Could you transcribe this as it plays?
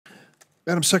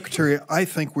Madam Secretary, I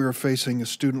think we are facing a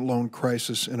student loan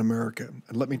crisis in America,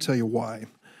 and let me tell you why.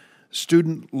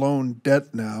 Student loan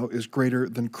debt now is greater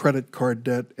than credit card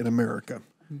debt in America.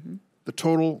 The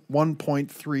total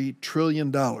 $1.3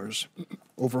 trillion.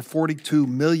 Over 42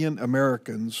 million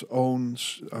Americans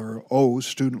owe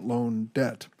student loan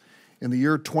debt. In the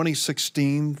year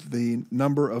 2016, the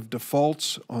number of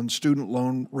defaults on student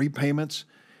loan repayments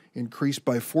increased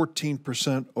by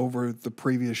 14% over the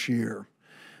previous year.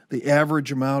 The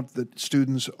average amount that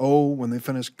students owe when they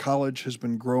finish college has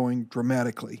been growing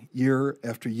dramatically, year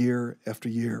after year after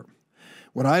year.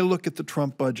 When I look at the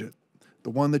Trump budget, the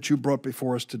one that you brought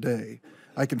before us today,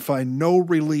 I can find no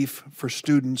relief for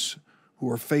students who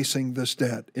are facing this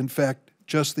debt. In fact,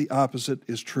 just the opposite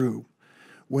is true.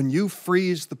 When you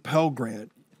freeze the Pell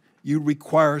Grant, you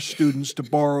require students to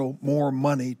borrow more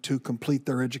money to complete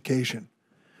their education.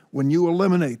 When you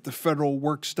eliminate the federal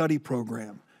work-study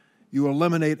program, you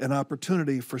eliminate an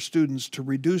opportunity for students to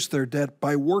reduce their debt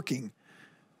by working,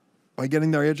 by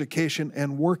getting their education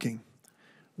and working.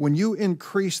 When you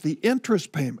increase the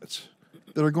interest payments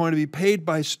that are going to be paid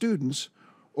by students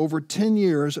over 10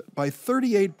 years by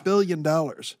 $38 billion,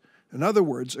 in other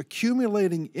words,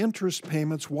 accumulating interest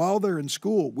payments while they're in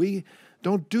school. We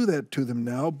don't do that to them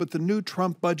now, but the new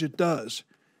Trump budget does.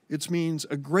 It means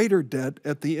a greater debt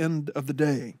at the end of the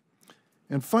day.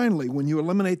 And finally, when you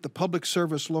eliminate the public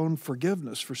service loan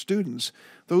forgiveness for students,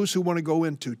 those who want to go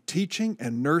into teaching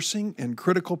and nursing and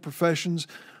critical professions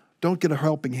don't get a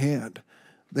helping hand.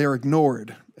 They are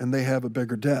ignored, and they have a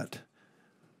bigger debt.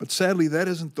 But sadly, that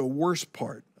isn't the worst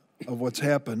part of what's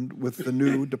happened with the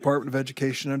new Department of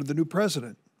Education under the new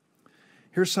president.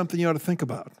 Here's something you ought to think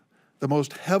about. The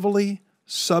most heavily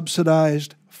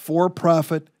subsidized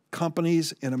for-profit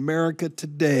companies in America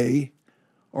today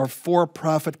are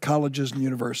for-profit colleges and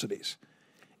universities.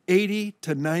 80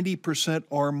 to 90%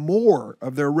 or more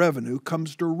of their revenue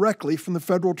comes directly from the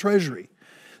federal treasury.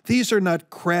 These are not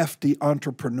crafty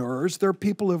entrepreneurs. They're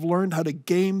people who have learned how to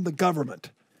game the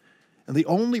government. And the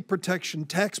only protection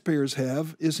taxpayers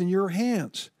have is in your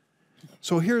hands.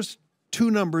 So here's two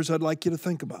numbers I'd like you to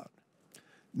think about.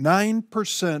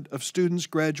 9% of students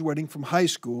graduating from high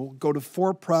school go to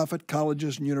for-profit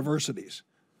colleges and universities.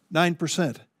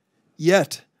 9%.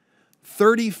 Yet,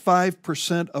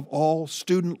 35% of all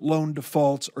student loan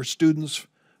defaults are students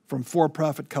from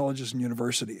for-profit colleges and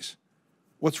universities.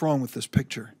 What's wrong with this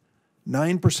picture?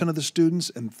 9% of the students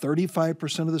and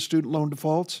 35% of the student loan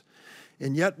defaults?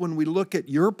 And yet, when we look at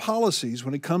your policies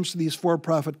when it comes to these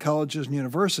for-profit colleges and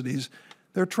universities,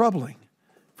 they're troubling.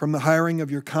 From the hiring of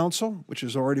your counsel, which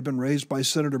has already been raised by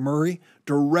Senator Murray,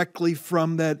 directly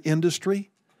from that industry,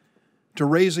 to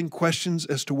raising questions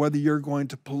as to whether you're going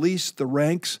to police the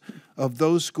ranks of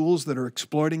those schools that are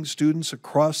exploiting students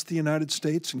across the United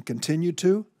States and continue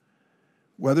to,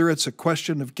 whether it's a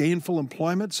question of gainful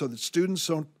employment so that students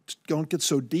don't get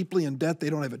so deeply in debt they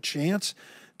don't have a chance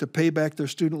to pay back their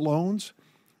student loans,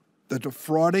 the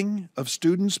defrauding of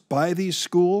students by these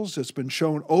schools that's been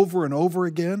shown over and over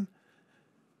again.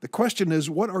 The question is,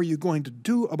 what are you going to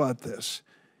do about this?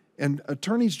 And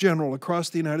attorneys general across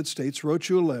the United States wrote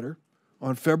you a letter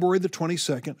on February the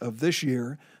 22nd of this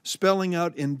year, spelling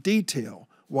out in detail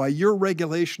why your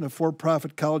regulation of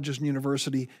for-profit colleges and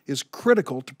universities is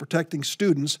critical to protecting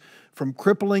students from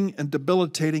crippling and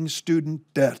debilitating student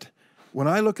debt. When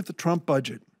I look at the Trump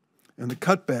budget and the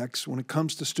cutbacks when it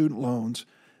comes to student loans,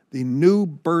 the new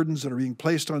burdens that are being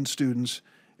placed on students,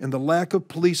 and the lack of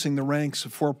policing the ranks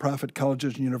of for-profit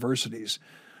colleges and universities,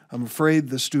 I'm afraid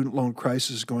the student loan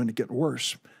crisis is going to get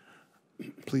worse.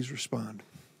 Please respond.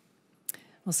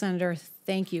 Well, Senator,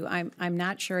 thank you. I'm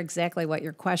not sure exactly what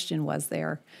your question was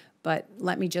there, but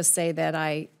let me just say that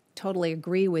I totally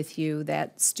agree with you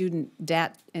that student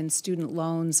debt and student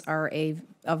loans are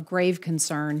of grave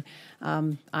concern.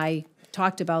 I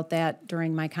talked about that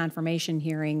during my confirmation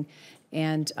hearing,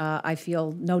 and I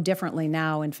feel no differently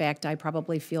now. In fact, I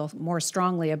probably feel more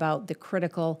strongly about the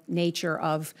critical nature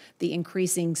of the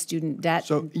increasing student debt.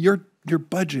 So your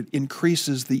budget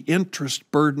increases the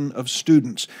interest burden of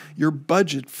students. Your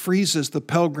budget freezes the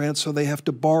Pell Grant so they have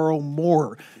to borrow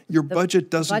more. Your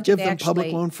budget doesn't give them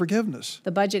public loan forgiveness.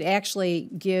 The budget actually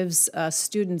gives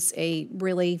students a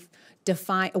really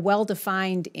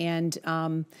well-defined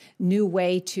and new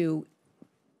way to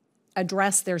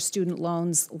address their student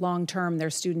loans long-term, their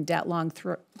student debt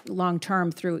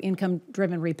long-term through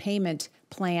income-driven repayment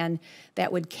plan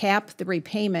that would cap the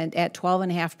repayment at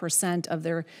 12.5% of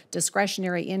their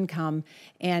discretionary income,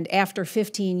 and after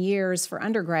 15 years for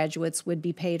undergraduates would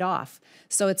be paid off.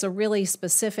 So it's a really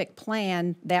specific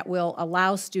plan that will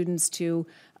allow students to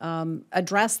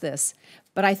address this.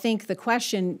 But I think the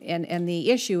question and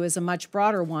the issue is a much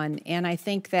broader one, and I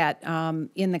think that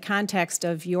in the context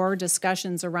of your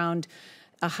discussions around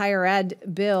a higher ed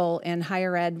bill and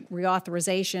higher ed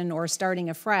reauthorization or starting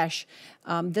afresh,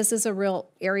 this is a real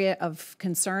area of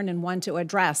concern and one to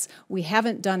address. We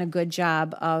haven't done a good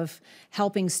job of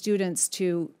helping students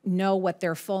to know what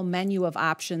their full menu of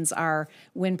options are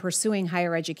when pursuing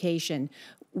higher education.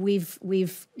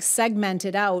 We've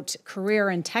segmented out career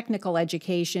and technical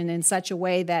education in such a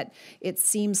way that it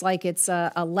seems like it's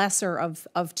a lesser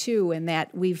of two, and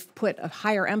that we've put a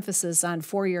higher emphasis on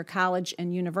four-year college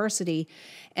and university.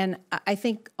 And I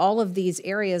think all of these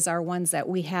areas are ones that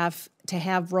we have to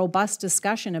have robust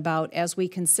discussion about as we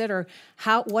consider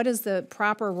what is the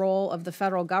proper role of the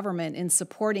federal government in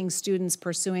supporting students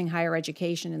pursuing higher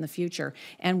education in the future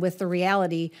and with the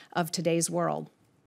reality of today's world.